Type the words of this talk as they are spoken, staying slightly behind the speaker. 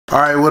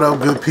Alright, what up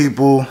good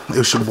people?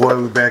 It's your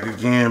boy, we back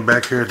again,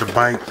 back here at the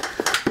bike.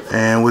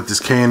 And with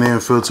this K&N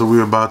filter,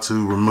 we're about to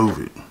remove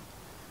it.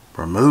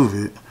 Remove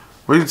it?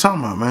 What are you talking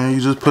about, man? You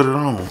just put it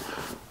on.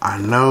 I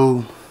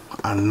know.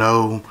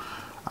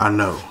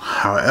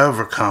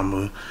 However,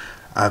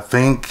 I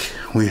think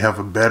we have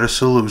a better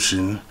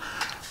solution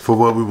for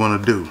what we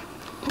want to do.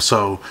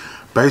 So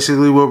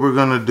basically what we're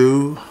going to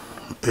do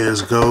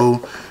is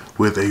go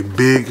with a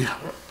big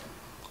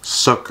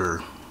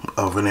sucker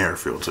of an air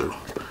filter.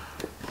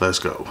 Let's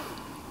go.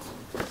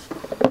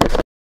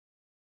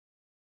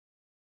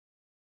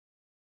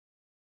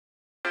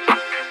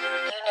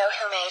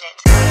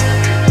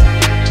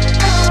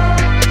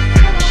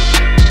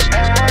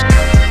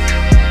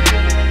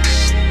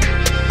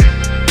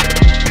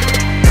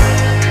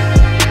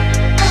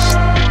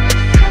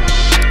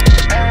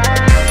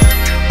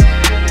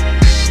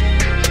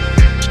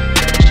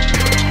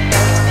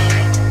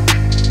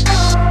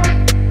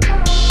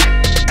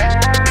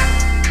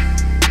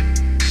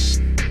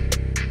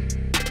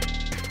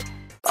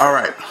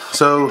 Alright,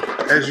 so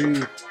as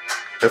you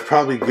have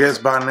probably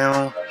guessed by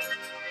now,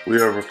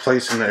 we are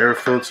replacing the air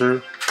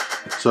filter.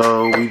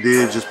 So we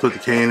did just put the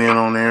K&N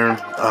on there.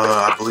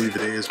 I believe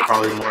it is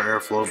probably more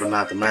airflow, but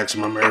not the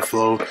maximum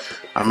airflow.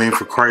 I mean,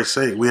 for Christ's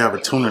sake, we have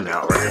a tuner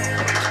now,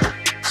 right?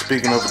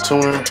 Speaking of a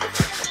tuner,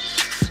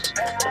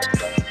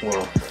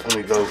 well, let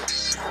me go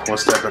one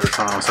step at a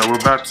time. So we're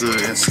about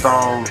to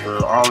install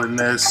the Arlen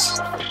Ness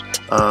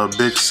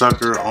big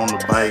sucker on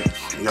the bike.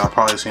 Y'all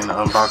probably seen the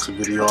unboxing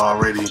video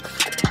already.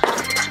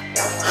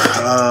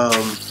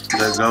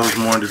 That goes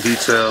more into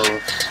detail.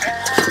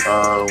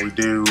 We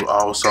do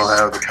also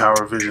have the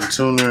Power Vision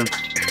tuner.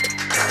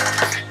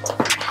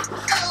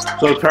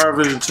 So the Power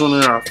Vision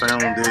tuner, I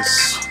found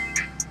this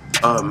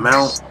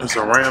mount. It's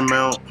a RAM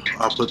mount.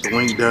 I'll put the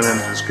link down in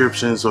the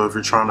description. So if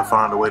you're trying to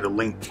find a way to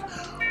link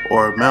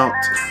or mount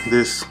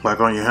this like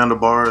on your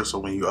handlebars, so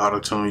when you auto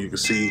tune you can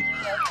see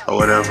or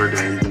whatever,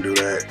 then you can do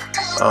that.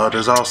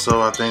 There's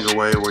also, I think, a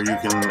way where you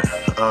can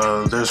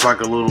there's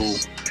like a little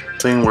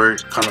thing where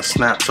it kind of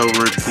snaps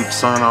over it to keep the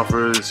sun off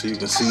of it, so you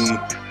can see.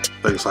 I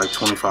think it's like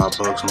 $25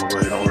 bucks. I'm gonna go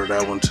ahead and order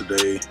that one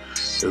today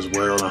as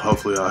well, and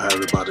hopefully I'll have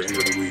it by the end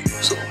of the week.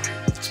 So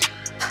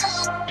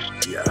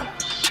yeah,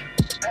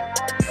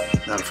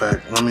 matter of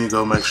fact, let me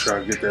go make sure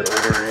I get that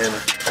order in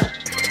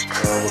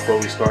before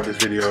we start this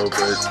video.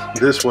 But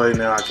this way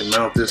now I can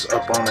mount this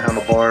up on the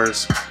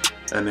handlebars,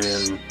 and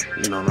then,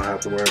 you know, not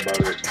have to worry about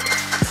it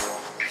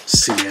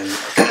seeing.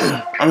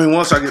 I mean,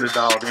 once I get it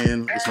dialed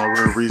in, there's no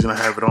real reason to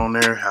have it on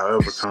there.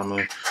 However,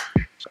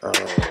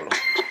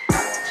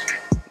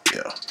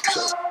 yeah,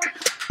 so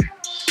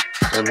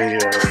let me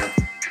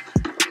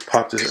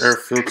pop this air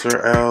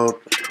filter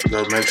out,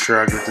 go make sure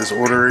I get this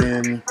order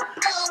in,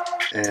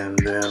 and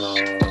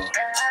then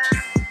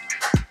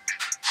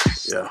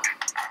yeah,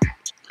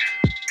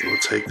 we'll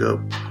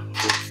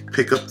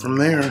pick up from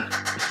there.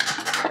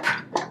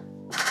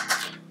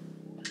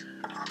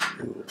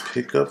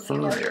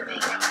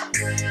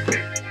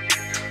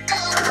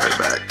 Right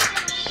back.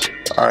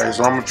 Alright,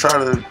 so I'm gonna try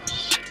to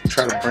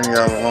bring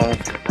y'all along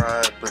for the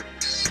ride, but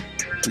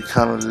we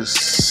kind of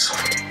just,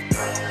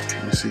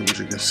 let me see what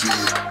you can see.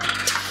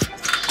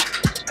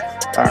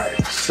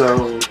 Alright,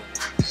 so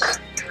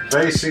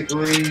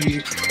basically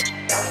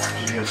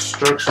the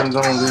instructions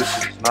on this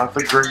is not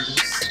the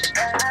greatest.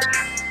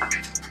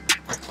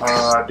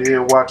 I did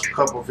watch a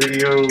couple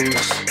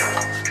videos.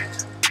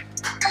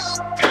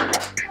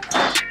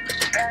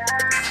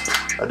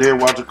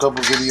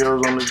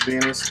 On this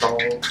being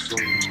installed, so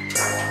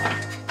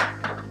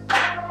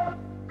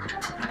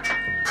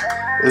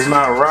it's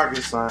not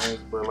rocket science,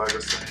 but like I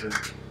said,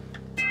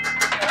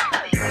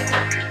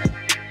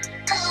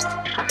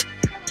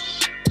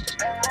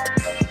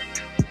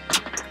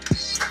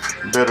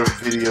 better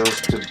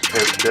videos could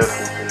have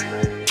definitely been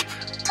made.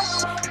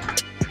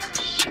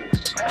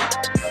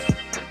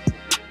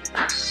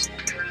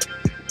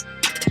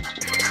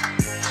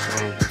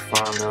 So we can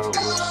find out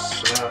what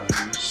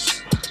size.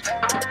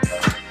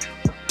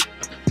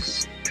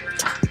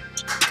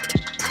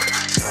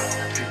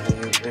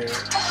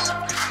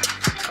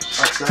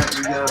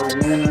 We got a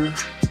winner.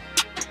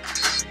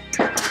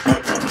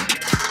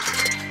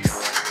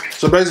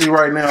 So basically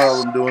right now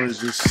all I'm doing is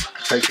just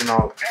taking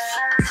off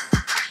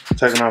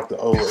the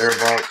old air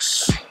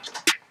box.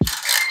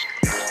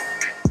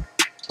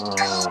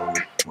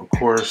 Of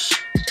course,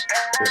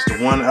 it's the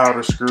one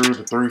outer screw,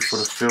 the 3 for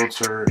the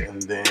filter,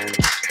 and then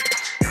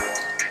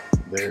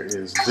there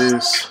is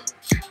this,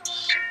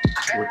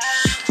 which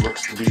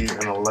looks to be an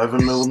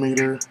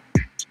 11mm.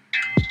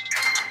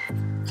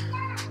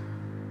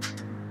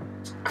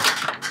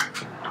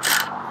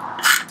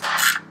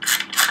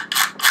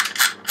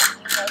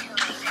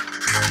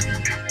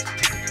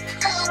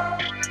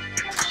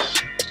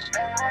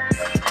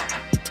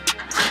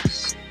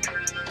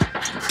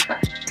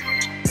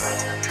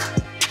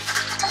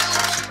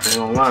 I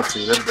ain't gonna lie to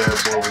you, that bad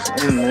boy was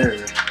in there.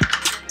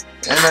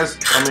 And that's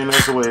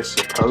the way it's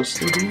supposed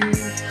to be.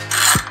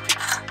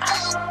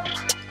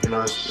 You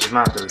know, it's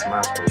not that it's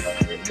not supposed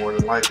to be. More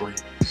than likely,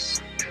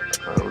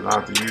 We're gonna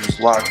have to use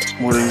lock.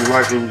 More than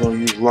likely, we're gonna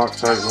use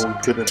Loctite when we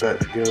put it back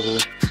together.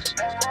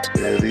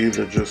 Yeah, these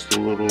are just a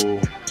little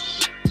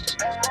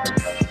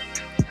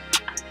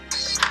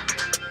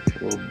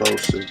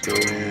bolts that go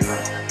in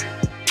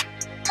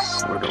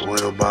where the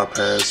oil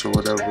bypass or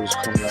whatever is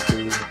coming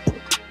through.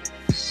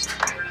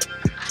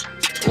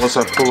 So once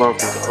I pull off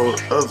the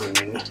other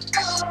one,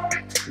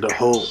 the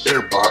whole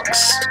air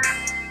box.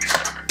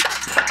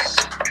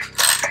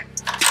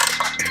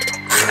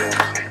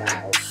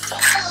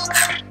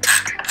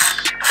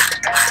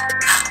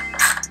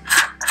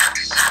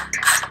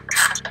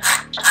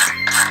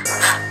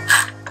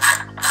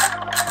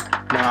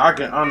 Now I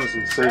can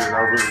honestly say that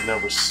I really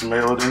never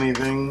smelled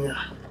anything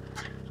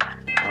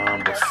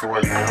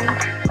before now.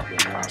 I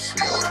did not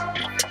smell it.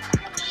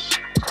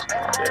 I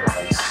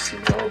definitely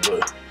smell the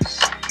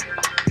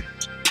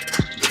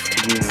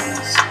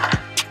fumes.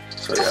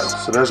 So yeah,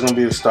 so that's gonna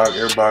be the stock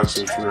air box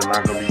which we're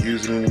not gonna be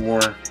using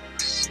anymore.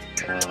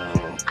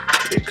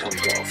 It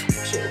comes off.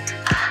 So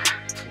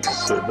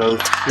I'll put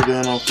those two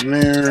down off in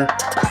there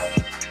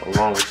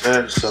along with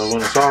that. So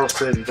when it's all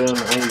said and done,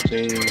 the only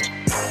thing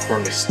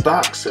from the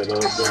stock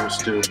setup that will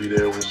still be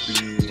there would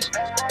be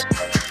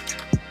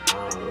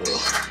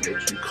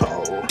what you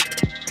call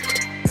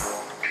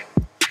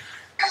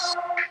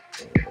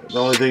the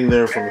only thing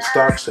there from the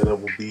stock setup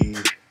will be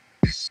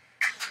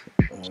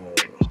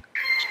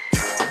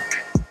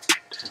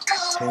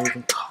can't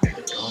even call it. I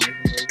don't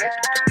even know what.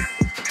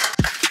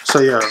 So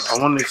yeah, I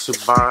wanted to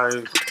buy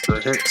the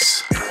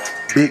Hex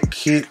big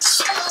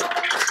kits,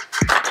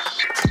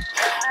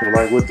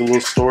 like with the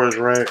little storage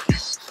rack,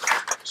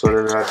 so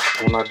that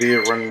when I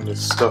did run into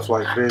stuff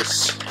like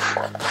this,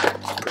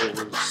 it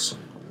was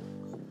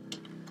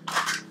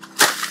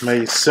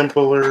made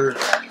simpler.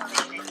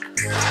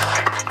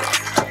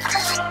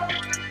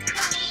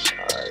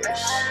 Alright,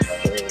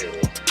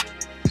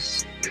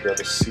 we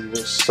gotta see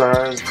what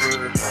size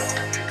we're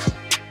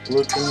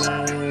looking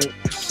at.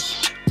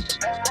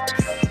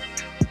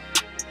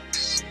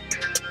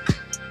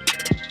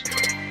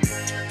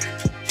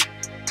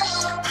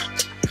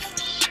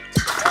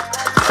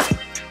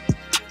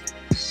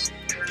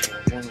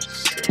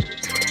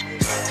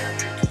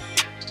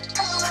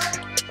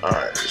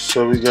 Alright,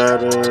 so we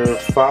got 5.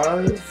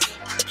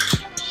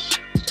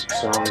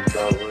 Sounds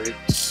about right.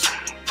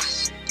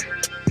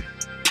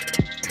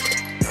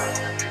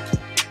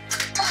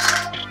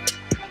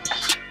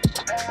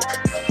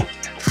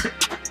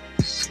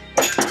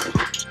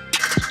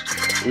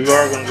 We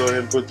are going to go ahead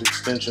and put the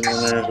extension in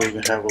there so we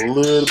can have a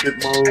little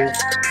bit more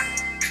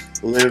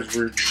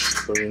leverage,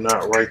 so you're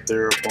not right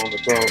there up on the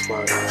top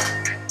side.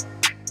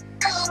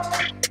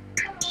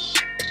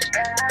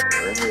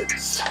 There it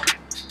is.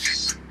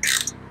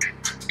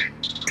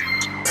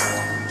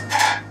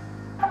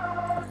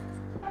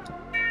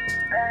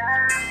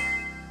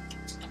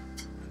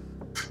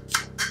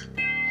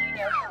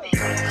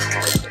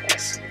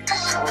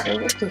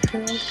 What the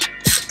hell?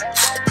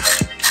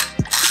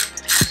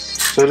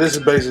 So this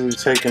is basically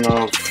taking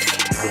off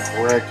the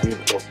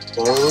bracket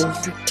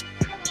above.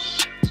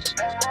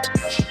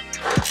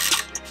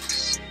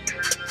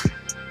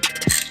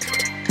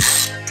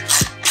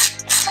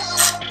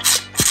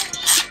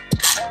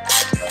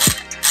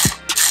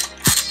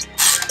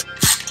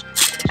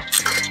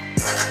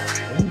 I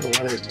don't know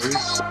why that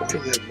moves. Why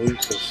does that move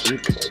so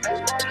freaky like that?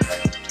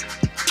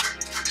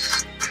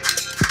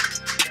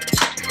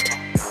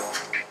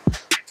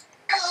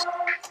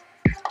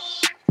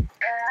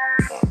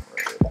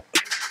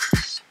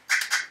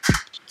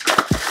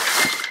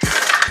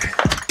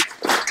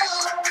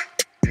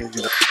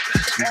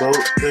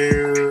 Bolt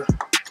there.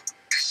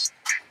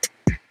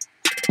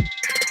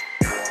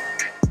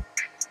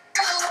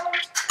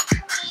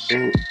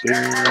 Bolt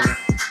there.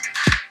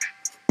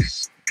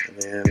 And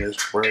then this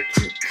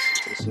bracket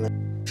is now.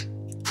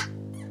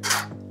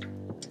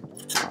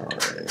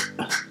 Alright.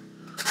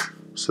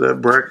 So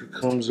that bracket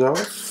comes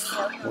off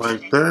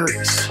like that.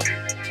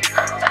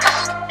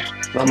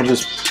 I'm gonna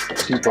just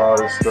keep all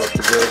this stuff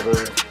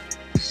together.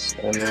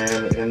 And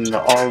then in the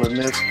Arlen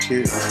Ness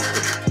kit,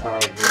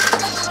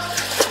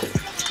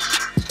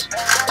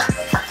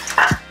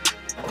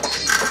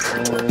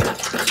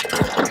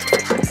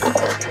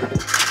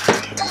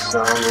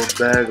 got a little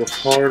bag of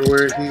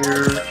hardware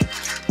here.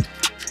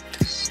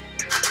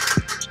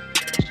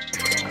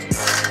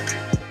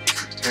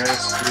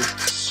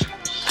 Gaskets.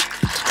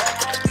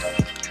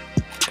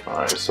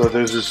 Alright, so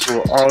there's this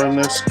little Arlen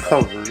Ness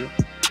cover,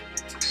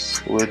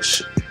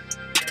 which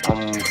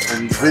from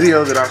the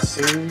video that I've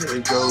seen,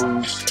 it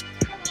goes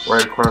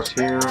right across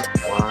here.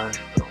 Why? I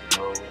don't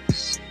know.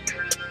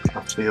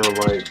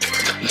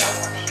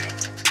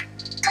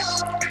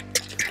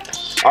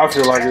 I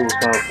feel like it was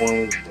kind of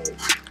pointless, but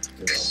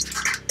you know.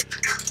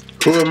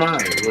 Who am I?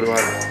 What do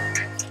I know?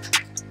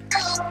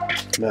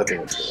 Nothing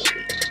with that.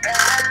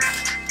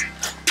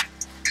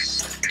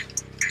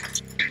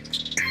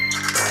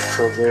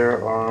 So there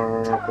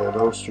are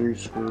those 3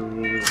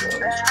 screws,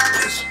 those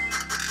screws.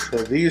 So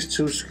these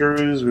 2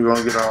 screws, we're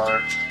gonna get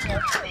our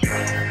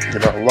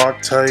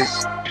Loctite.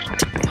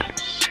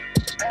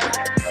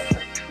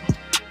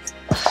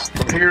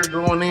 here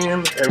going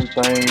in,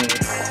 everything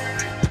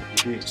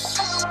gets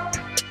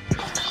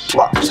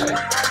Loctite.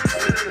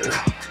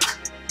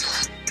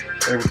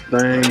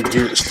 Everything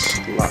gets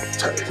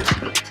Loctite.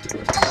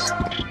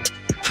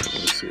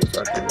 Let's see if I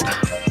can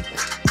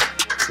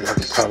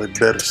probably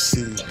better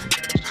see.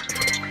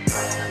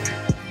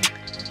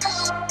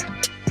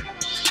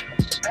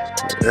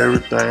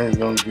 Everything's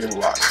gonna get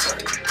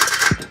Loctite.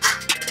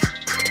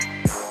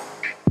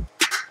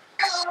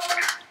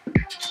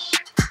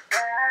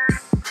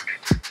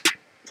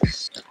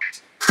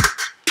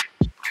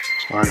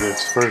 I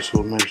guess first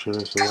we'll make sure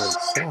it's the right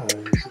size,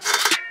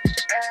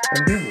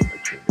 and then we'll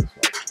make sure it's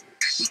Loctite.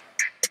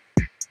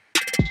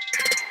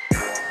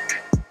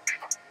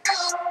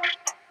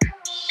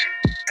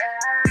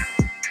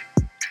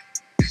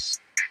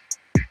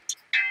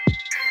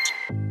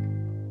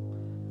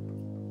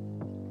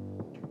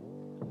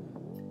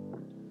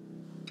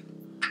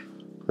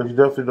 But you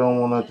definitely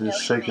don't want that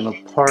just shaking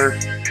apart,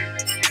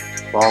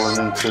 falling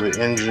into the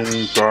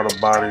engine, throttle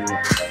body,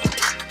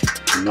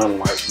 nothing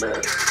like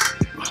that.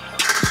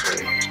 So,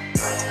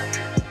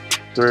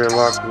 thread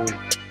locker,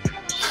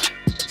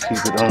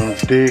 keep it on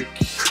thick.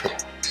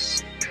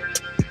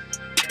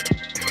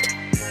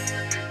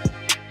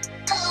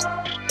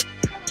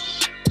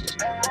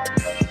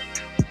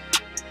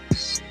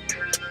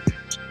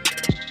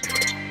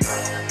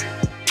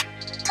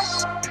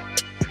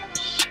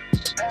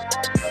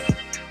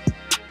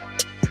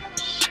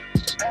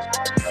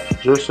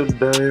 Just a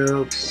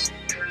dab.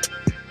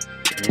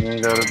 You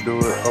ain't gotta do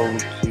it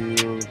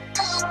overkill.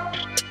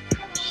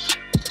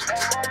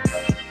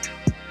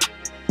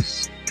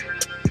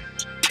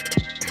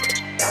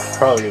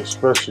 Probably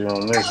especially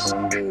on this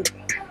one, but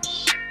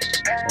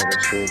like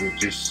I said,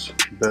 it's just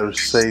better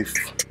safe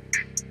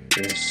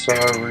than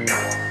sorry.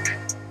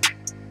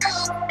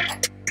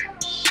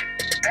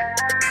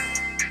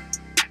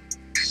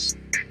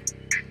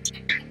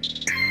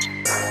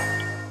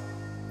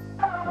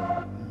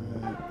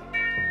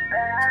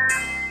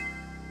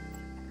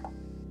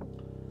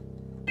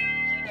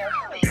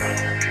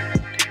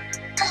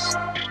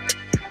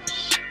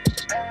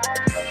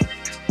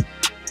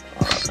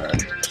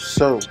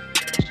 So, we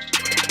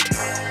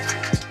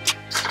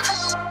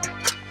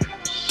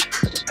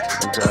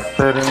got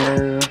that in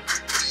there.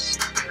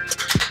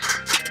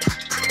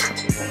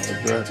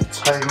 We got to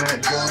tighten that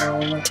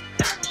down.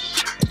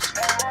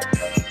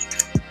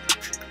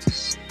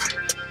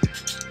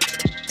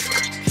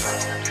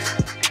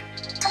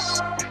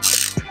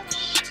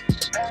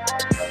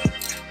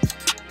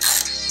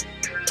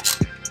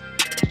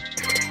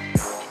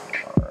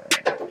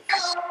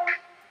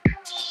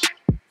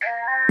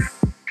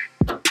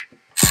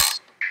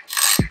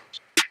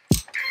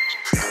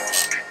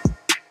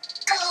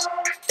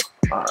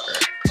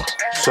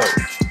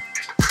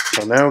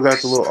 So now we got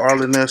the little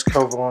Arlen Ness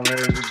cover on there,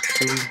 as you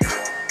can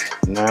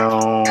see.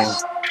 Now,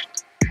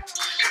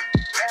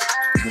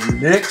 the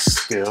next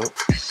step.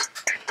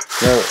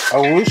 Now,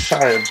 I wish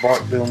I had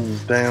brought them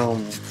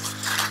down.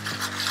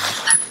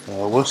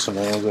 What's the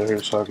names out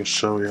here so I can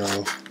show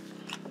y'all.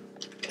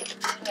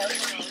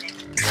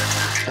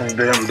 And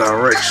damn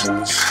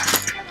directions.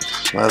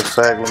 Matter of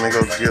fact, let me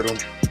go get them.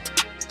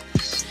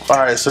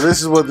 Alright, so this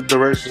is what the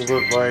directions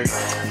look like,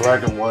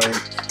 black and white.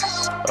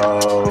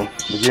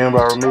 Begin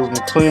by removing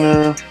the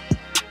cleaner.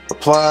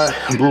 Apply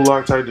blue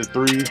Loctite to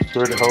 3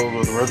 threaded holes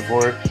with the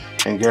reservoir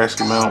and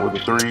gasket mount with the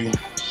 3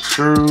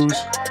 screws.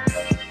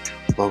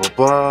 Blah blah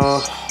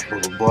blah, blah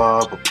blah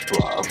blah, blah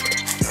blah.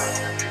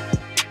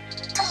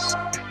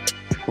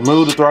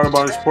 Remove the throttle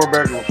body support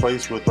bracket,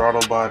 replace with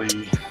throttle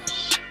body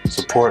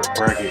support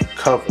bracket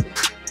cover,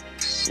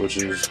 which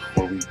is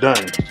what we've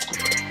done.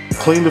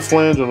 Clean the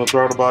flange on the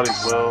throttle body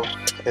as well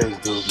as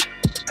the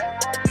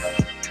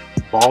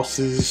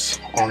bosses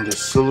on the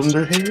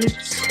cylinder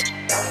heads.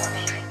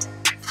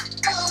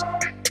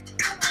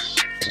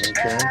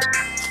 Okay.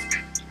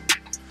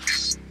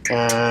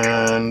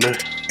 And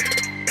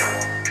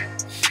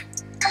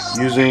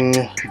using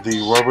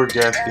the rubber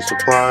gasket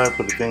supply,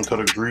 put a thin coat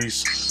of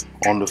grease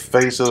on the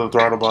face of the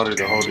throttle body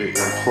to hold it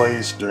in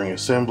place during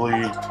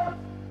assembly.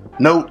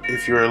 Note,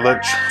 if your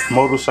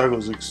motorcycle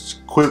is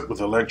equipped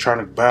with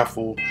electronic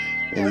baffle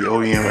in the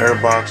OEM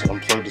airbox,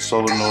 unplug the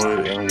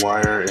solenoid and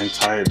wire and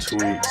tie it to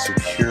a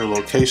secure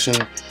location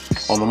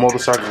on the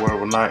motorcycle where it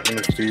will not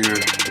interfere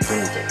with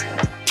anything.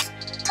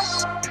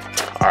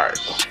 Alright,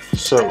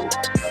 so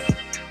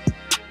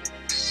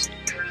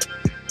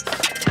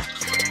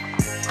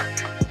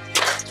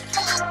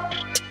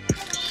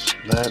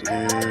that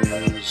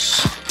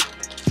is,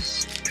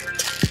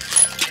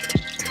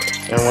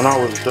 and when I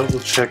was double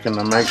checking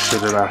to make sure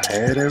that I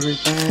had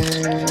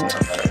everything,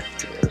 okay,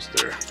 yeah, it's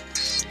there.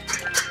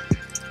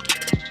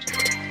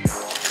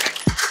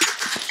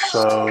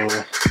 So,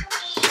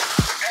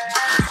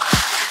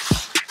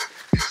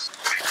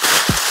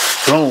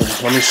 boom,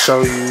 let me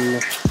show you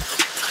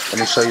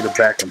the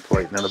backing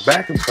plate. Now the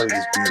backing plate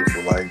is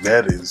beautiful, like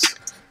that is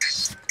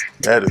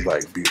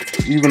like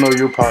beautiful. Even though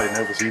you'll probably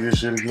never see this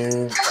shit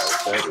again,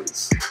 like that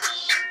is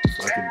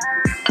fucking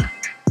beautiful.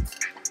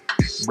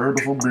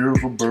 Beautiful,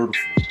 beautiful, beautiful.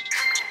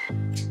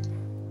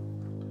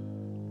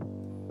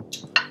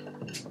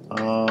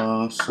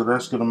 So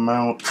that's gonna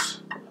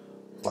mount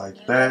like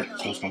that.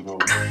 So it's gonna go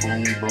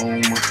boom,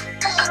 boom,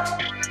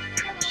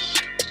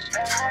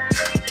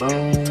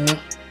 boom,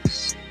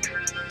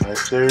 right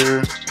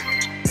there.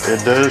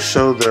 It does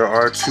show there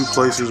are 2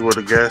 places where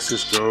the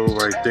gaskets go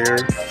right there,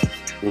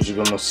 which are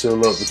gonna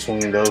seal up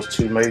between those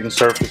 2 mating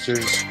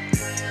surfaces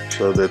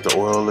so that the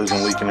oil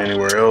isn't leaking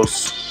anywhere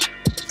else.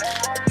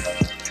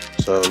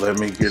 So let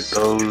me get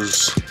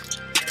those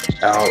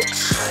out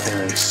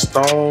and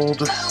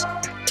installed.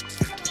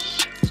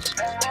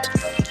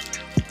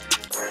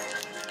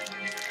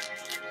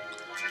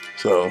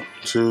 So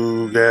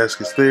 2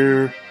 gaskets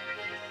there,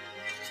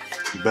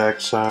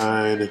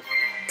 backside,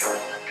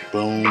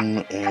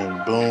 boom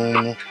and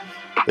boom.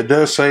 It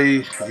does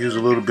say use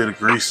a little bit of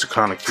grease to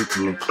kind of keep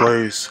them in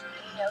place.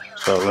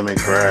 So let me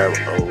grab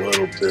a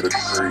little bit of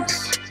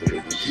grease so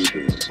we can keep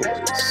them in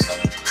place.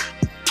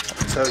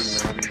 I'm telling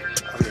you, man,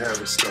 I'll be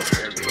having stuff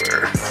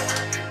everywhere.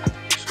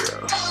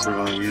 So we're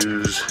gonna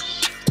use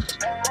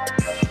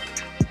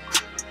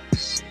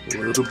a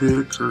little bit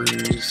of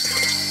grease.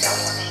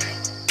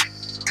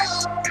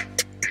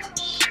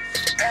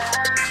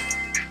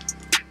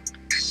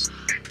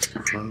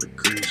 Run the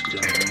grease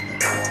down,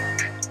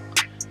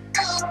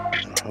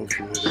 and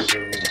hopefully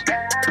it'll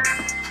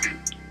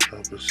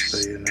help us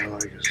stay in there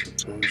like it's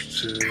supposed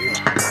to.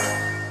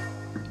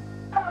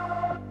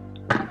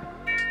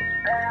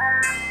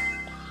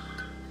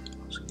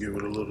 Let's give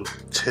it a little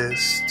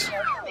test.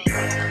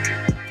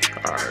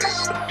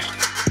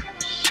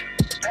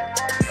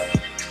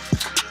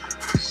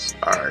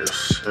 Alright,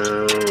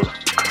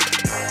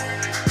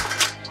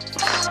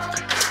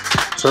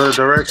 so the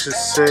directions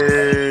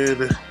said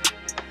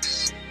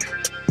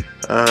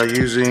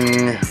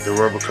using the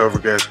rubber cover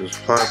gasket,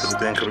 apply to the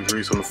thin coat of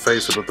grease on the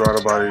face of the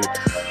throttle body,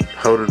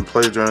 hold it in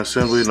place during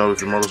assembly. Note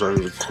if your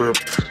motorcycle is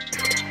equipped,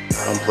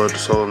 unplug the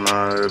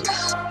solenoid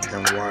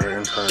and wire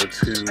inside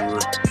tube.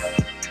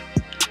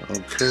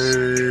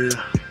 Okay.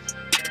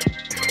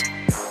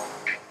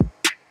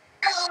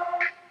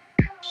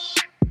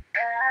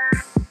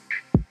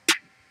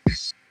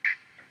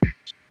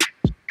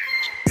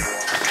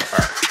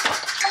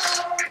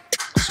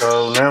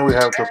 So now we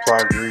have to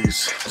apply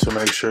grease to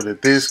make sure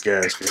that this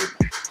gasket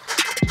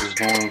is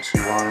going to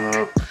line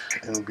up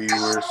and be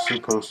where it's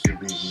supposed to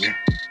be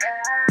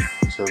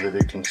so that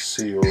it can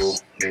seal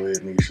the way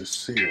it needs to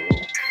seal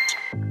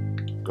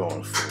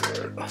going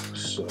forward.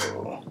 So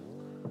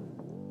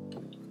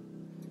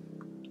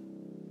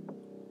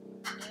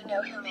you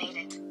know who made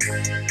it.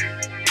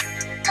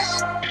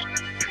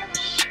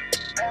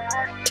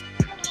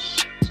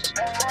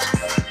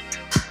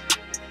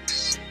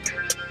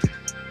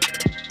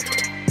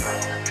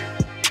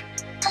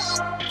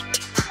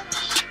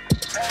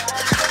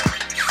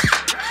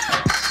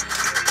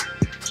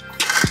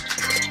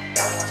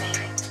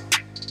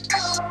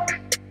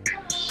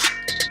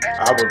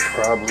 I would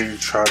probably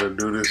try to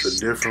do this a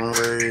different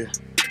way,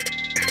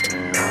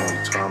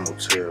 and time will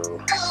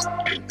tell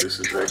if this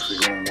is actually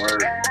going to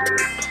work.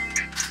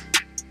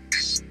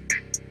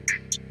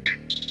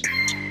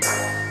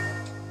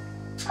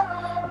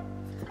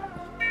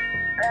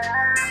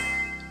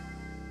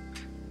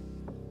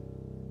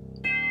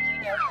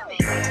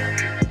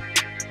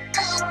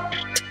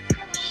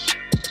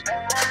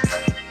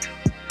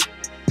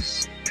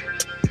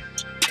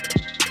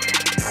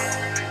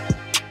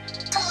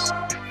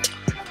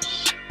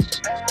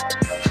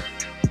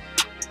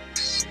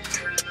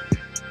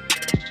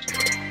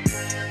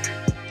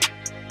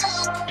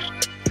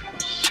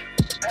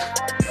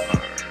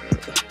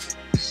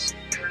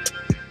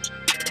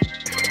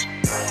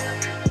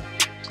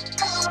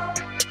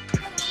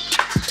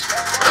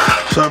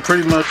 So I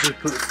pretty much just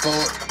put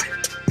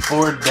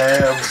four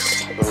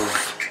dabs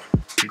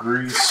of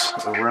grease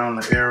around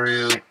the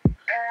area,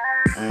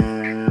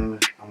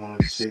 and I'm gonna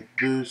take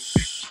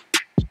this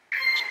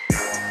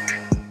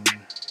and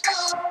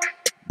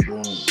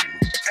boom,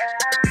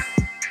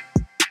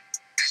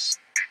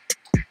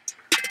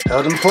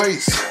 held in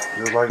place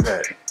just like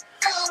that.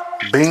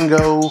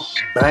 Bingo,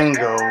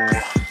 bango.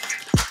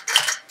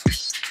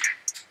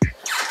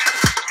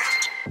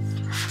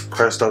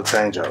 Presto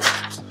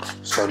changeover.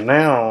 So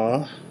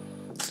now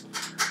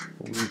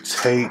we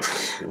take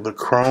the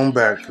chrome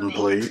backing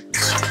plate,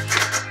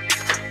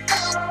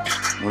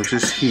 which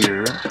is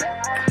here,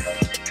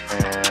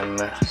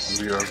 and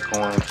we are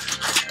going to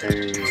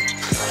take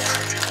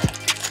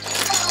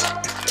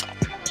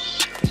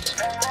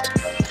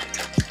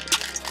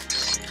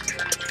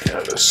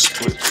gotta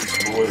split these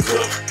boys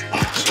up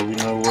so we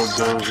know what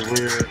goes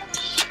where.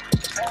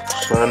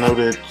 So I know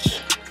that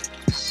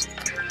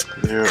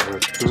there are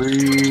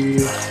 3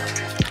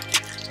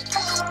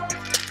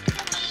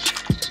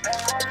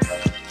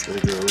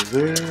 that go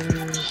there,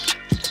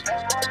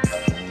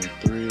 and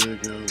 3 that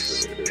go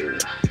there.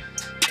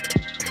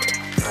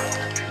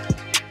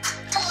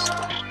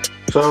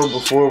 So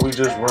before we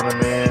just run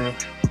them in,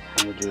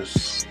 I'm gonna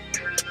just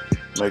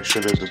make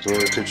sure that the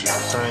thread pitch is the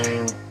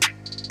same.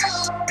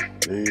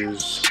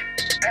 These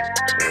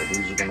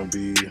are gonna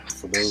be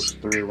for those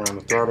 3 around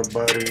the throttle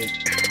body,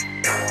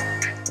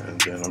 and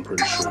then I'm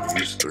pretty sure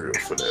these three are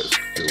for that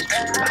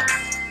filter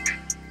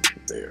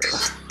there.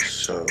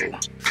 So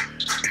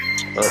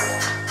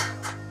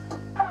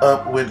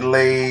up with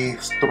lay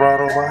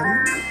throttle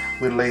body,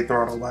 with lay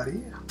throttle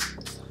body.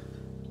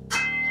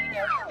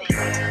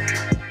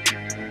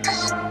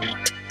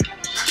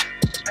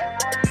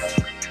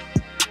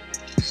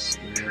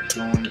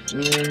 Going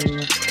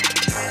in.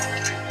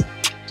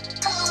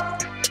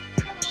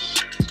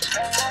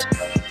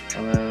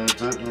 And then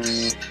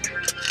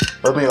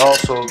let me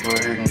also go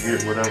ahead and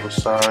get whatever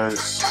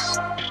size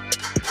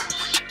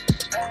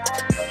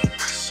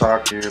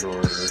socket or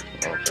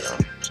okay.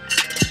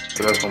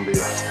 So that's gonna be a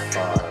 5.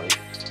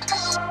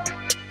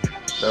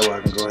 That way I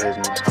can go ahead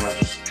and kind of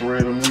just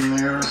thread them in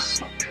there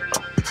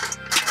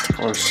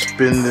or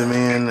spin them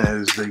in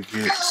as they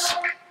get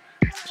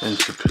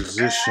into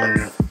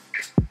position.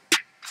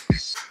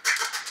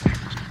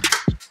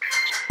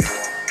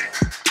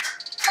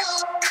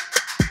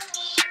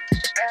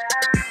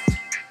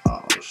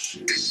 Oh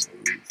shit.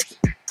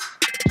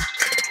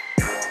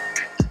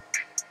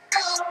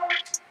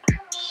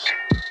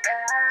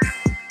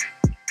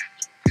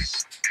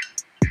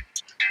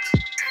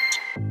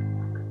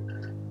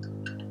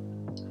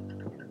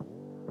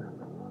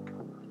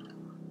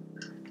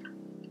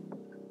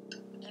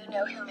 You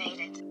know who made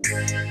it.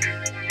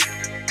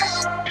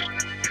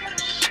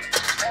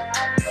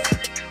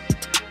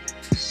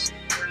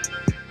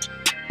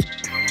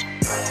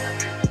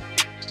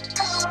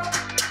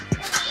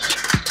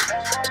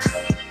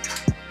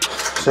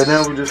 So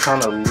now we just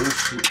kind of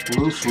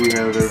loosely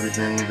have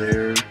everything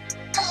there.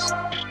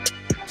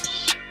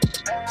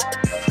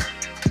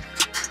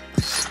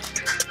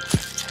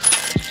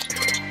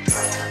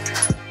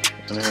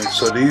 And then,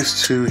 so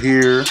these two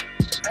here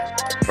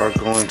are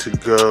going to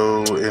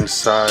go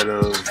inside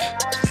of,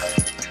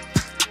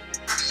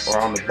 or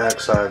on the back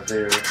side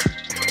there.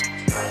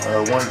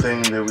 One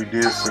thing that we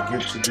did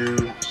forget to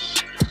do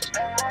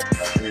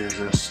is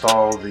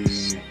install the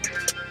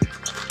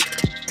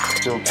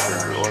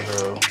filter or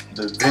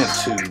the vent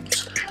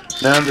tubes.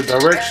 Now in the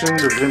direction,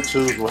 the vent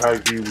tubes will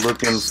have you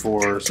looking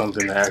for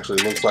something that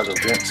actually looks like a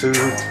vent tube,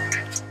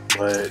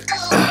 but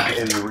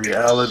in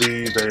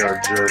reality they are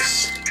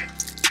just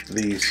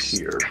these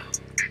here.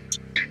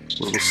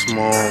 Little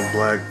small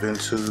black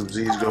vent tubes.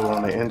 These go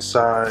on the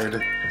inside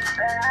of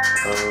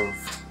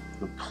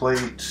the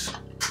plate.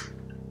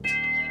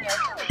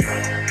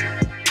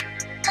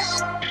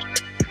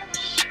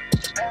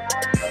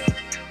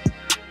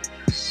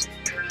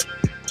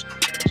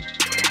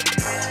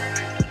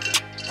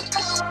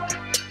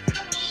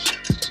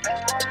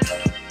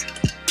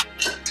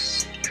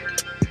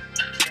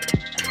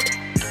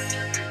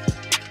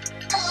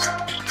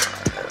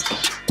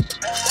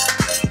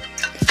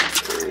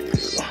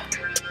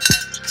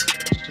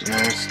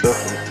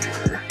 Stuff in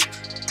there.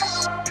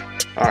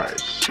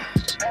 Alright.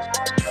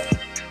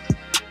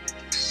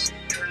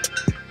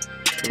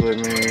 So let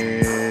me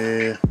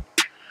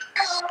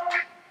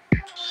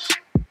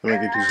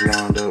get these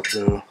lined up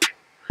though.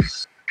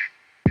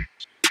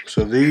 So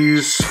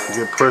these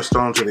get pressed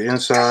onto the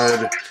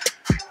inside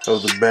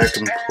of the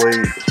backing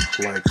plate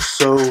like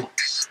so,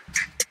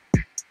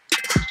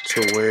 to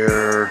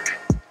where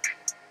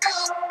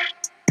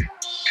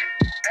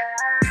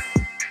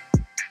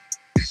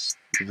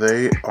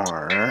they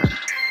are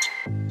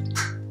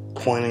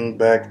pointing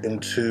back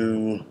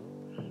into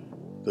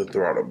the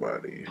throttle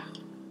body.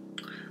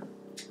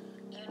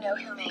 You know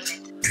who made it.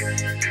 I'm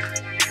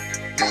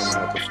gonna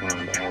have to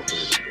find out how to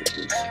get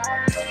this.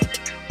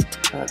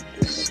 God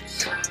damn it.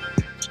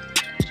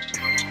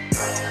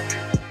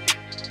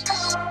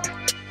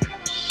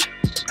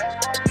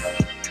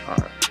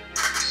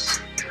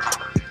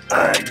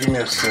 Alright, give me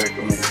a sec.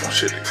 Let me get my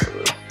shit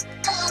together.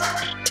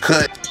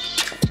 Cut.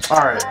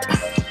 Alright.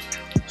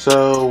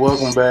 So,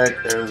 welcome back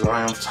as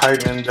I am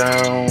tightening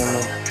down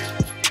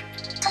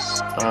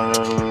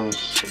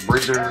the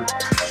breather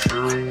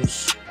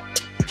screws.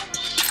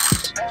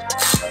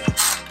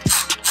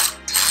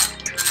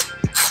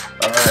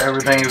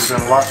 Everything has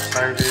been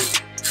loctited.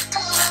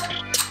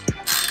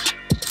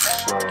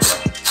 So,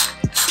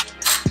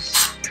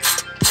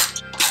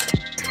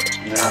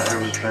 now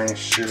everything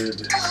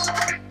should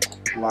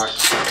lock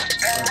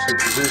into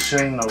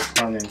position, no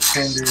pun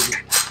intended.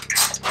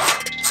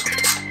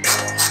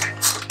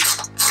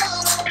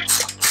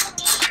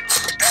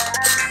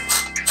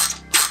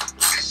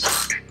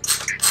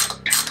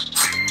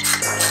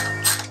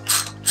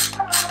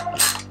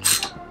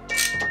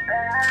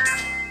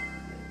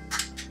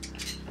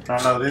 I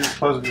don't know, these are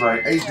supposed to be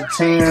like 8 to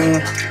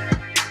 10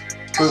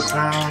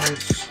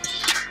 foot-pounds.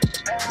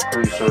 I'm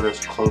pretty sure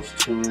that's close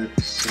to it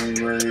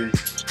anyway.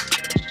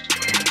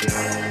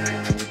 And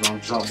then we're going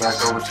to jump back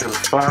over to the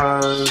 5.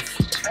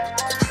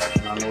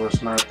 And I know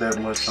it's not that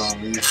much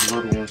on these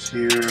little ones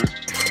here.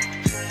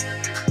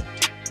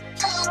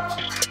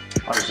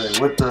 Like I say,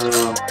 with the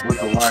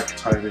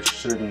Loctite, it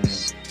shouldn't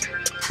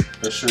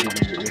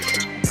be an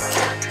issue.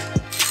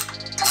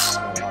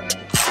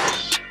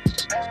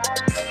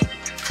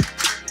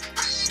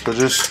 So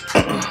just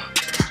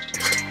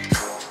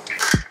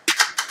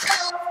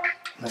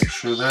make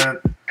sure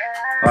that,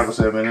 like I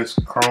said, man, this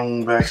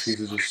chrome back piece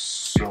is just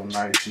so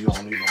nice. You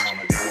don't even want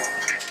to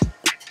get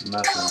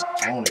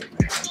nothing on it,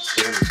 man. I'm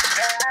telling you.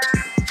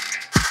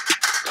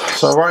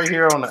 So right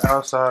here on the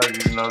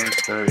outside, you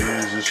notice there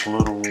is this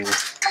little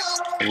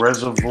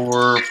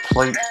reservoir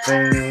plate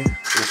thing.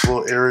 This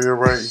little area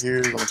right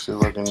here. Let me see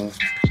if I can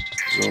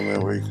zoom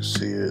in where you can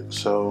see it.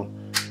 So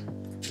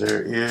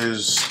there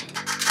is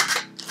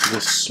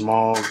this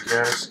small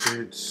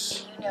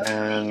gasket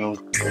and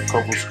a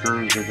couple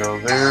screws that go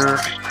there.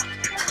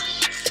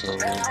 So we'll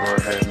go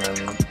ahead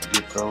and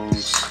get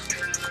those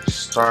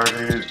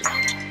started.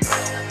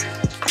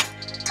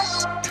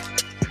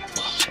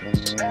 And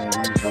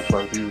these look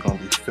like these are gonna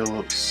be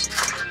Phillips.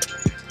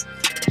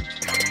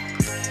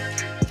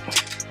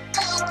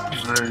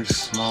 Very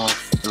small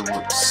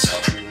Phillips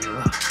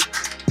here.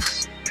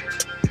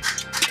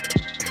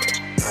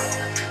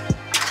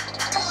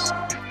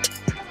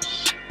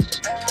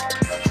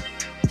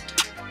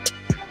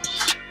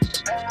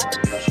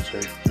 Let's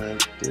take that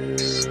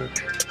there.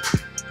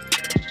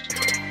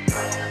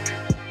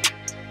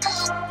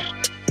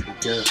 The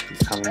gasket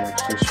kind of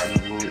makes this one a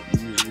little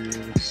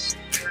easier.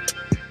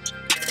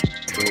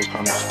 So we'll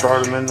kind of start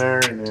them in there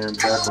and then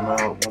back them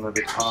out one at a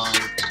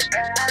time.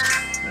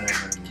 And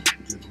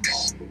get them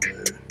all the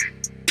way.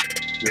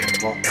 Get them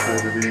lock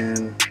threaded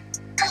in.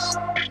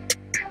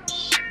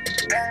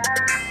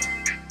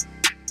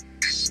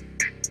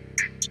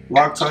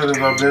 Loctite is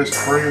our best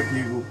friend,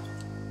 people.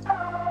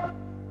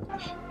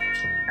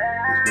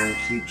 It's gonna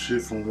keep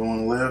shit from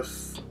going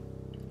left.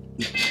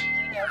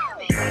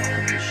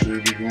 It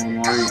should be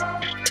going right.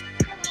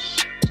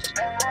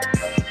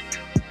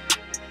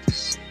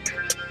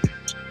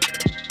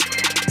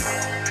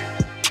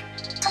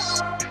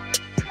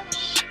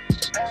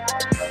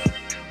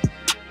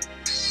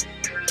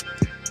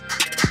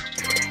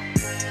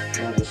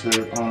 Like I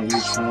said, on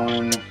each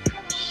one,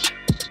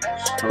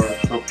 start a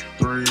couple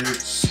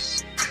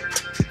threads.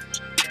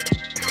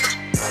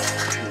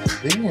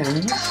 And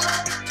then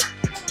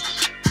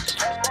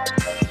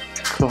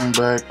come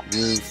back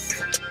with,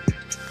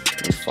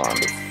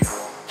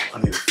 I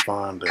need to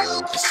find a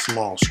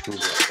small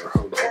screwdriver.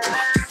 Hold on.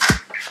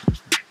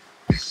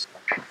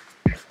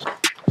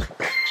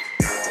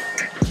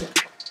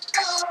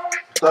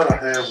 Thought I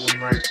had one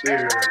right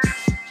there.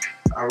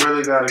 I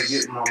really gotta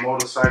get my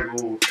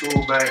motorcycle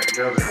tool bag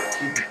together and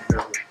keep it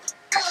together.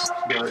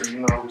 But you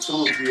know,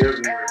 tools be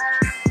everywhere.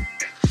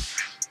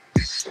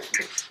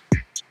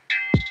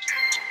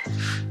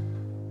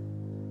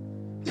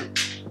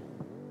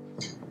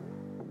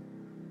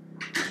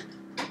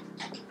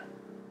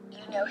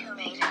 You know who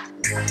made it.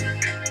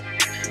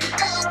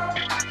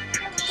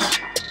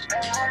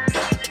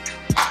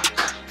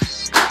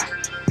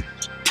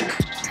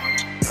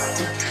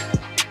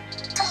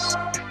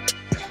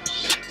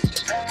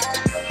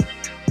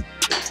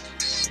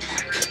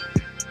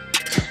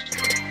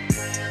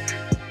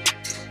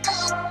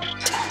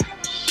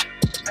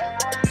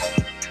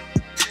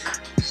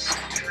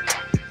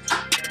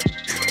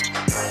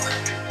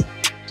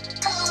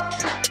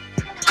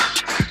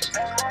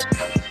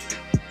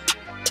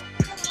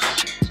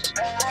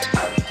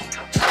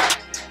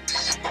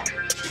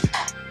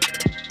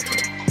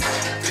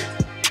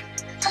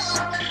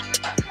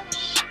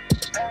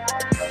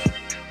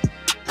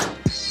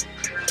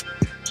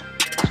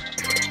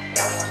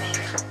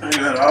 I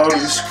got all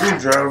these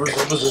screwdrivers.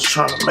 I was just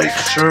trying to make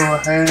sure I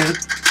had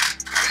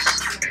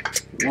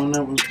one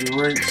that was the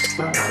right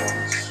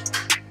size.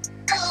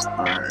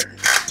 Alright.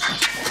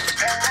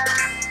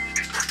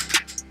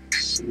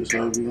 So this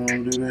how we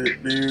gonna do that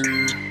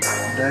there.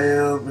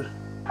 Dab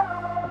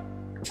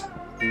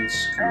and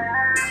screw.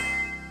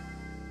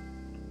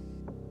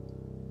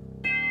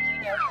 You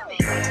know who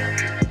made it.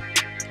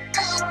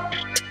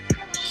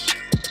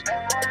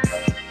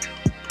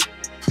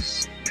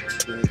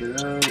 Dab it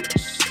out.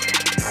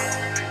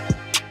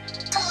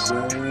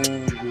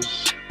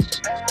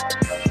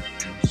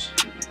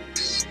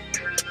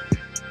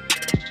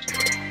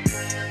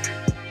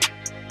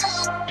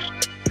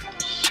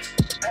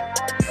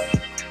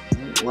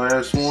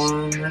 Last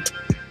one.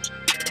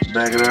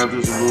 Back it out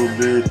just a little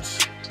bit.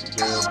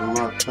 Dab the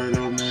Loctite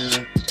on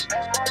there.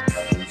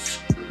 And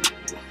screw.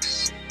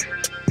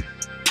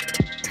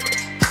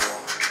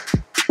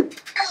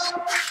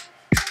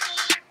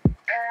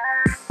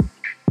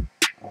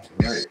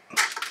 Alright.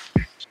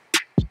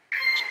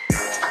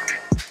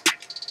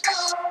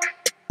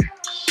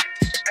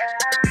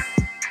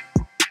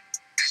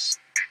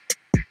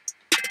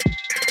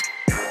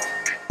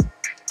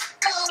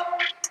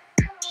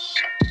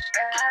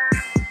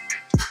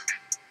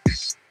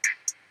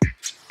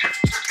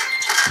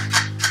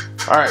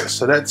 Alright,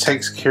 so that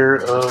takes care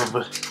of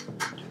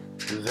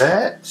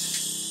that.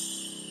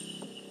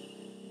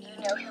 You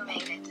know who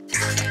made it.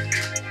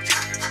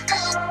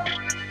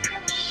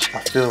 I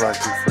feel like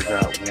we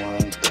forgot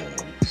one thing.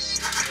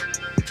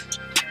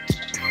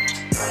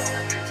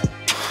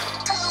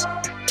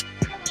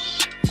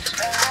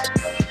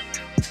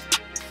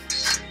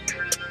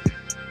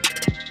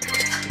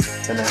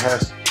 And it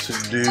has to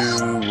do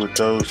with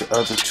those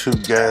other two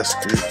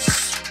gaskets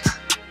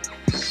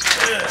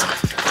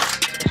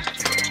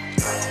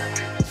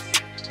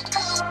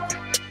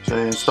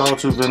Install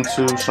two vent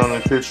tubes shown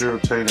in the picture.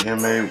 Obtain an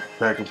inmate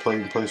backing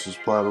plate and place the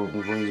supply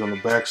rings on the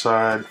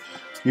backside.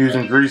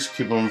 Using grease to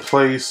keep them in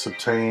place.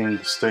 Obtain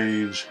the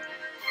stage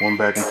one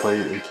backing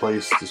plate and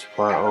place the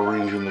supply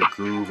O-rings in the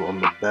groove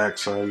on the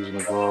backside using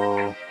a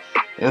ball.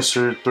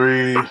 Insert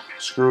 3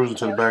 screws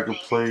into the back of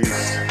plate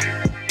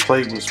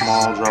with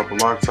small drop of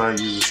Loctite.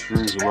 Use the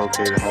screws to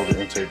locate and hold the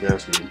intake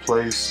gasket in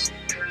place.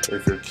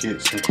 If your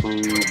kits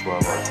include blah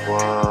blah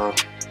blah.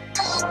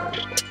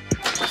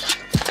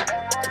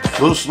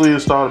 Loosely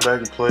install the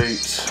back of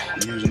plate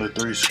using the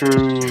 3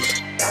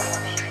 screws.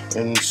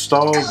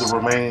 Install the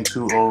remaining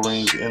 2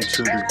 O-rings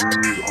into the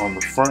grooves on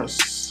the front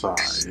side.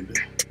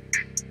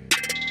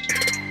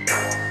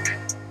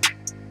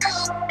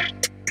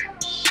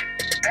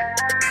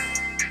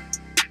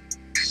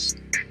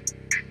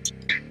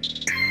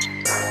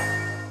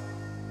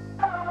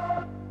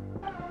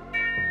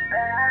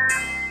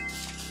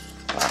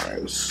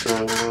 Alright,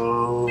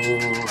 so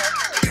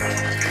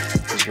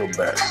let's go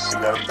back. We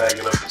gotta back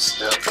it up a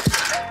step.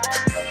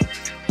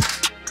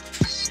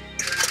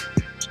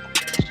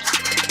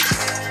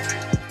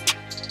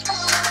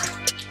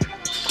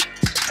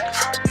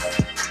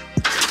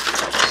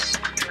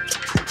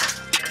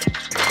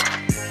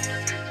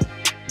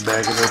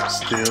 Back it up a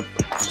step,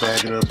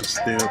 back it up a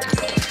step.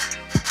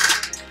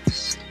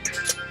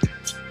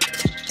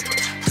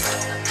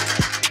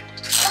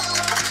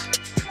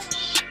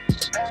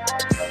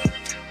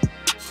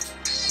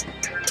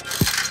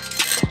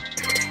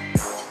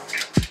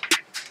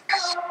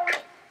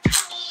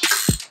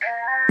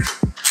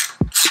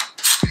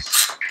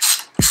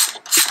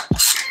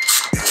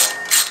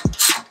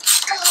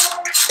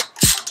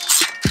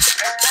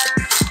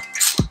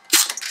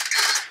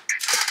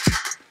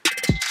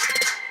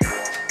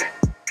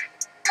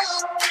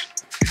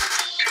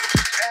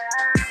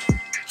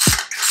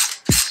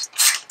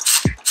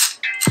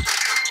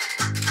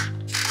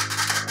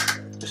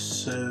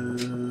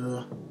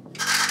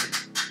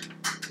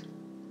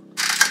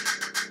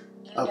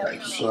 Okay,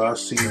 so I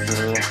see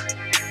the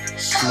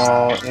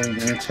small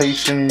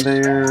indentation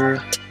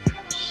there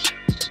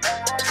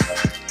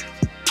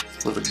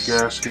with a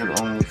gasket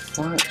on the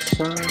front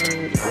side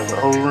of the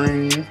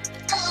O-ring.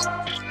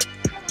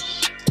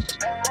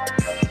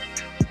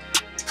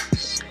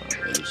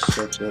 Let's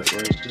set that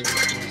right there.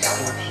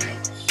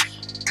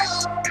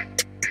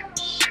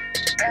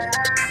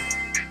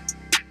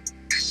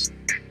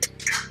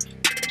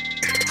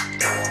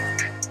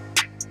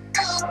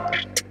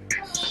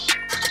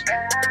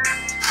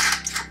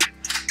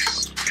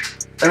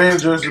 And then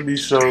just to be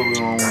sure, we're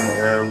going to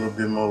add a little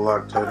bit more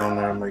Loctite on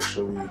there and make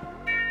sure we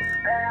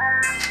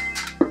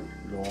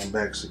going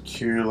back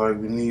secure like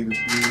we need to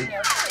be.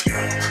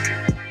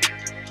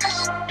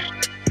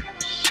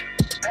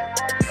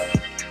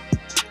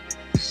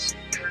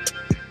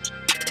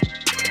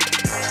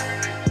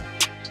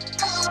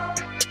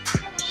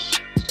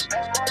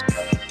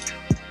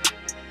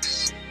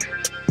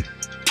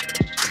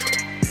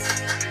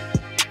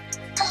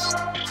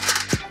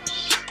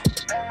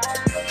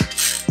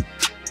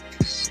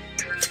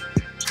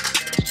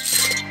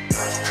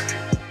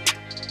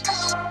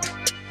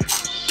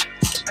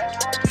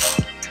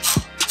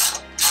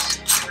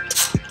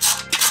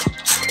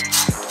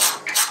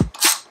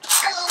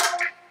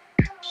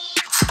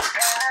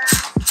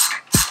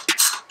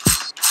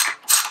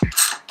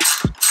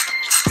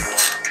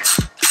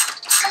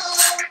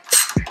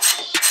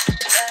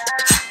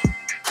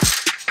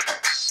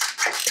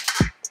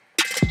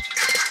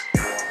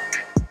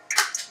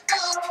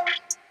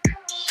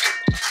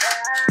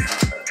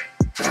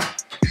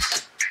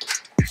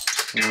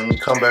 Let me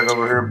come back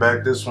over here,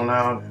 back this one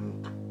out,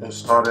 and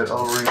install that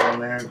O-ring on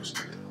there.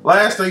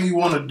 Last thing you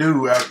want to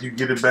do after you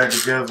get it back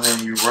together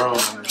and you roll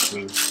is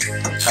to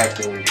have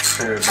to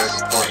tear it back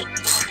apart.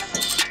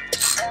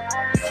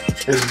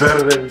 It's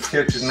better that we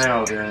catch it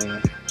now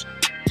than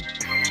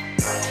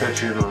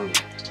catch it or,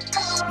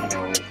 you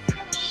know.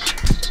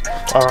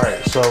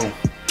 Alright, so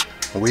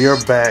we are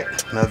back.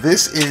 Now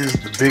this is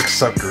the big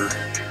sucker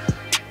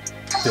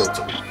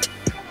filter. You know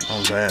what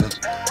I'm saying?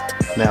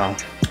 Now,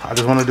 I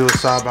just want to do a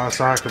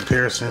side-by-side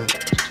comparison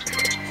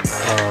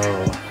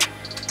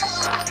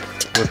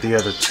with the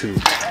other two.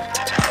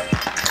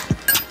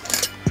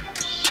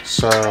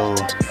 So,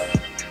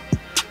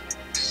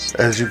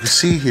 as you can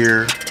see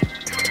here,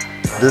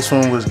 this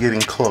one was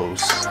getting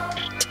close.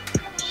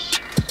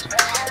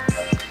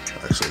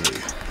 Actually,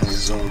 let me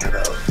zoom that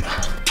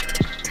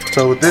out.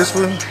 So with this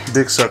one,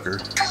 big sucker.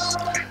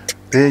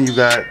 Then you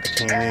got the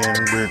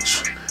Can-N,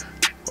 which,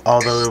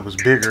 although it was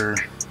bigger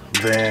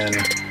than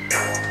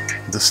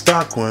the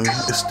stock one,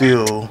 it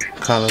still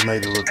kind of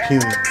made it look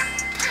puny.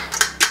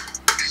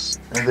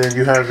 And then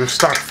you have your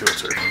stock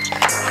filter.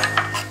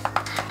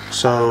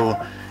 So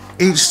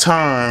each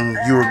time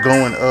you were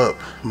going up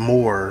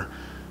more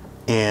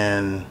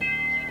in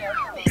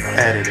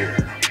added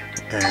air.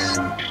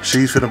 And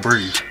she's finna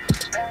breathe.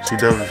 She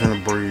definitely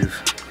finna breathe.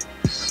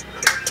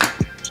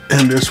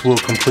 And this will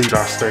complete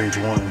our stage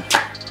 1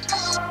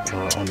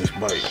 on this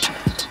bike.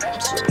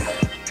 So,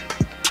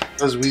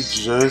 as we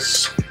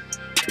just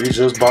We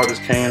just bought this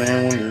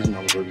K&N one. This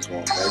motherfucker's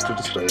going back to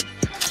the stove.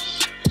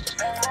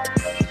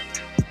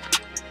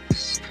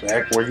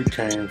 Back where you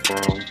came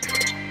from.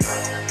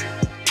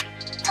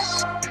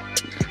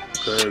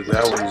 Because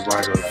that was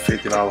like a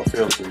 $50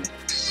 filter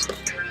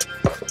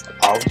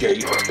off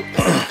gate.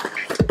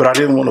 But I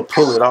didn't want to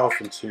pull it off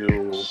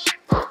until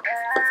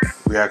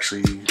we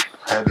actually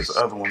had this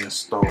other one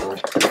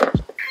installed.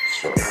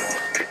 So,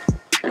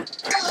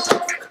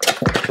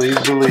 please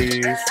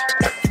believe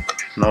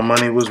no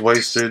money was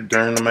wasted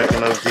during the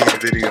making of these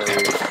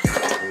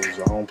videos.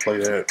 I don't play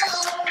that.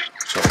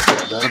 So,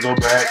 gotta go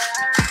back.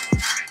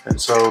 And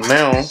so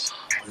now,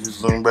 we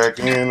zoom back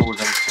in. We're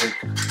gonna take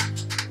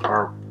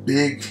our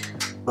big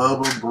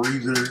bubble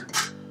breather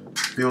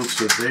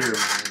filter there.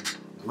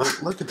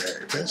 Look at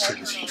that. That shit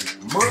is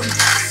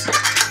humongous.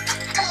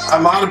 A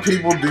lot of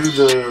people do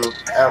the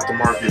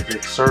aftermarket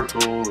big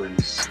circle, and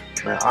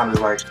man, I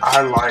like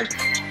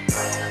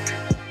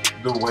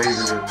the way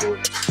that it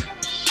looks.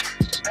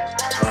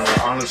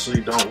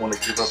 Honestly, don't want to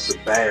give up the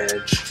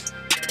badge,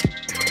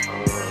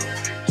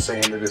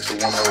 saying that it's a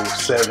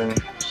 107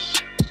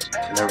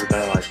 and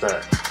everything like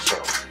that. So,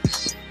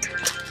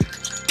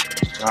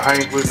 now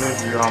hang with me,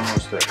 we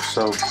almost there.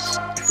 So,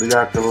 we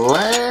got the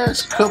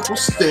last couple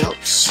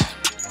steps.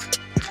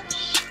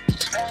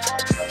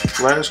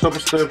 Here.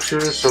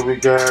 So we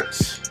got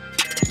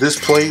this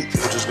plate,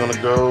 which is going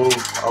to go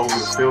over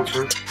the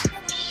filter.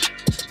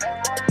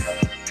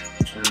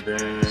 And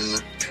then,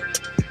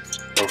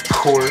 of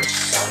course,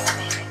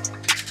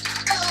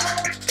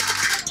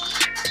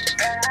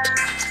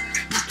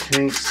 you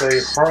can't say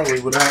Harley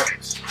without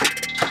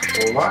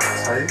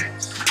Loctite.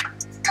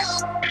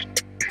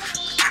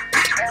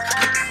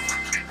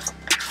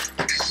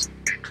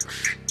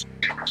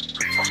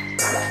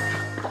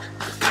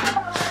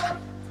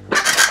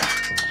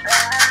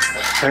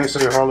 Can't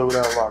say Harley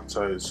without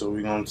Loctite, so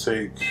we're gonna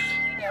take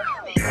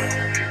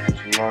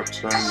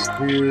Loctite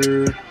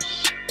here,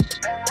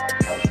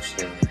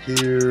 Loctite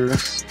here.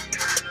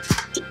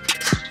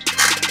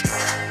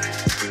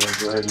 We're gonna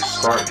go ahead and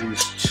start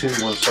these two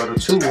ones. So the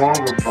two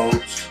longer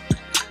bolts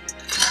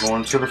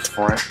going to the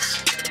front,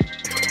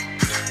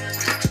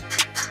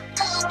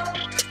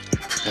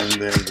 and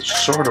then the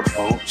shorter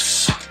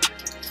bolts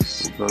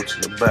will go to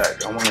the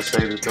back. I want to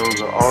say that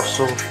those are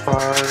also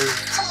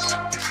 5.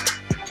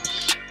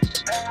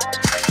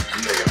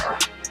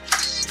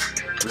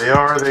 They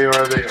are.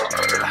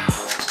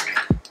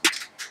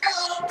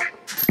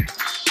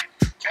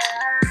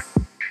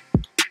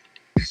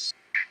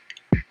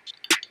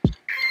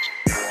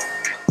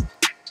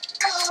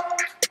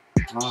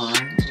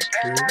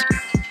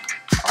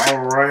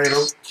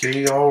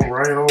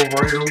 Alright,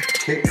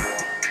 okay.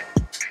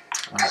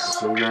 Alright,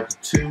 so we got the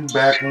two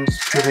back ones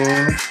put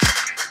in.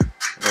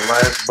 The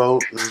last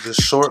bolt is the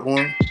short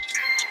one.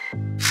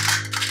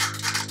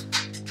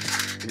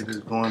 It is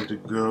going to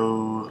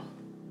go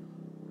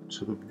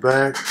to the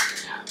back.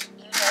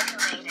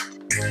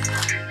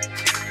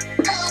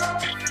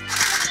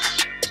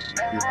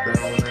 Get that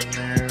one in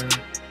there.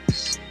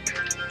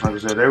 Like I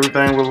said,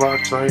 everything with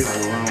Loctite, so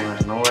we don't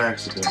have no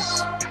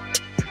accidents.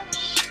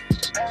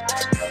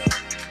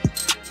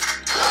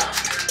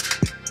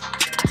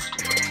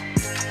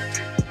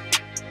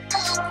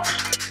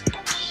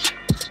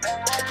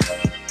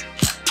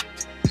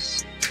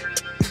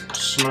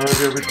 Snug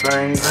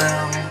everything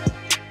down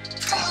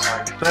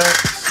like that.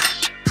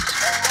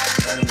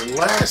 And the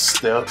last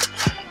step,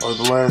 or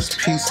the last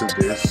piece of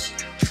this,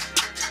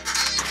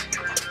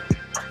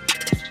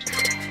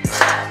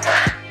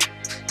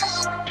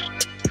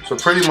 so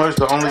pretty much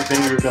the only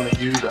thing you're going to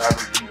use out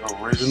of the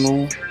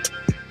original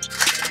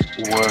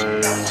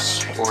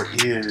was, or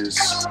is,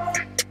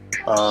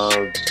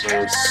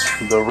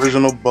 the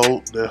original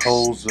bolt that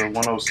holds the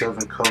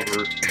 107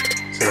 cover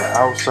to the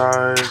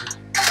outside.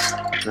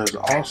 There's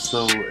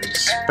also a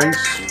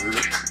spacer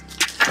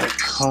that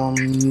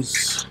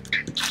comes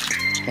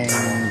in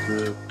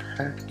the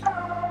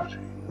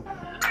packaging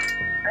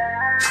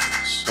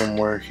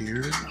somewhere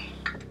here.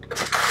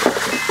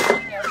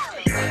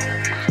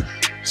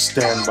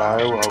 Stand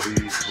by while we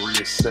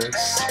reassess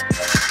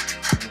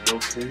and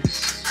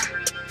locate.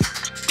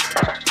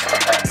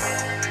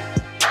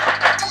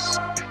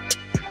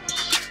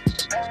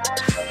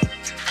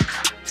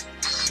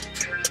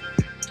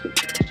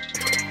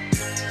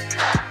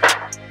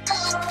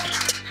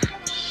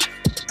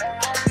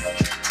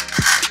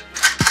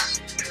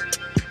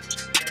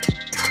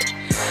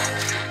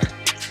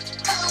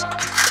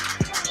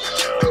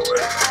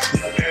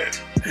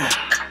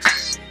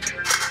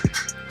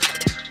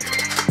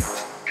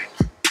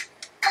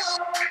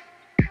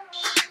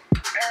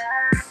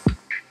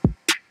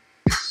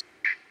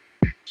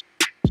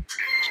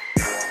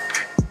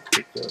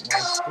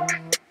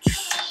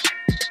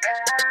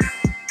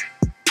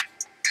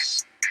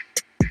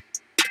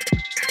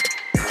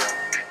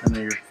 And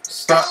then your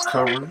stock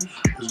cover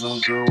is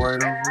going to go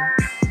right over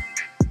it,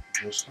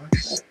 just like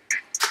that.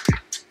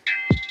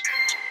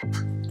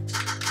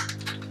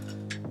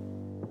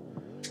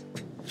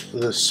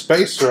 The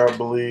spacer, I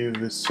believe,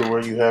 is to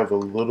where you have a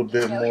little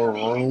bit more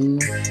room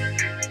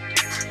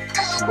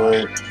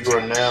but you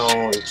are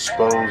now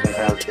exposed and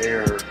have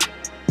air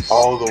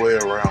all the way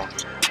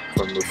around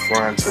from the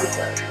front to the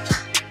back.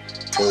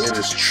 So it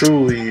is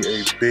truly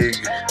a big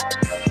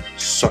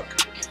sucker.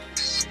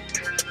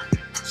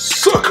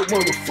 Sucker,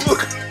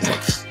 motherfucker!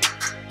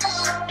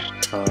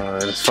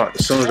 As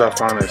soon as I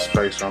find that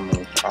space,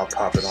 I'll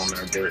pop it on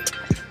there, but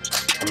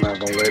I'm not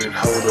gonna let it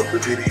hold up the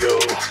video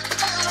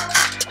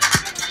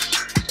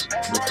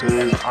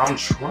because I'm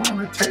trying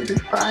to take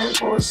this thing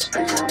for a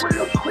spin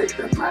real quick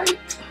tonight.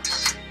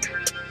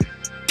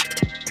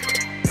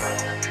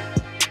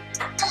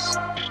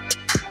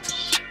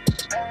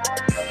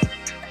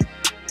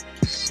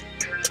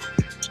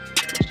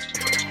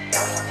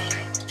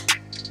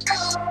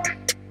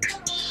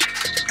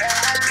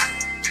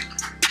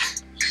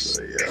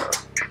 So yeah.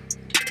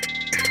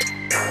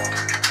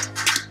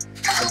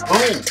 And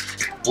boom!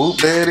 Whoop,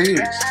 there it is.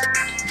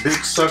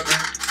 Big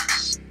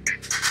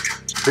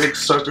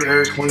sucker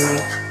air cleaner.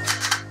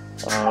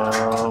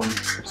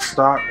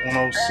 Stock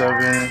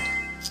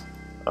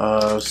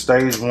 107.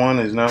 Stage 1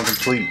 is now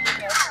complete.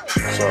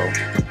 So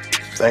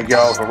thank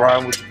y'all for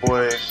riding with your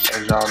boy.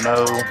 As y'all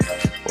know,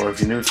 or if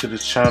you're new to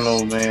this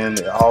channel, man,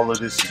 all of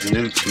this is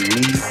new to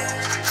me.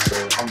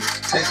 So I'm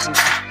just taking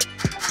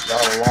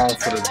y'all along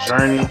for the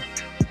journey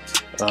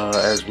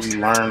as we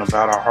learn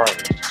about our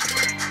Harley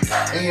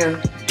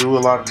and do a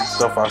lot of this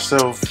stuff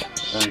ourselves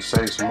and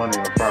save some money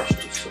in the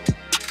process.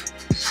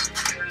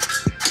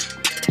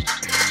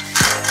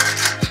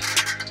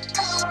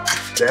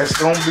 So that's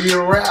gonna be a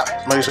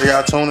wrap. Make sure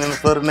y'all tune in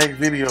for the next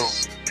video.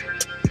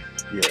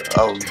 Yeah,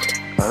 oh,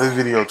 now this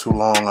video too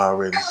long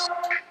already.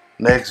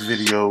 Next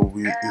video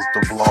is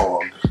the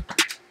vlog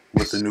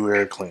with the new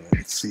air cleaner.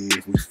 Let's see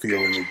if we feel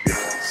any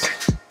difference.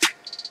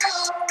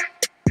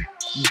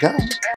 You got it.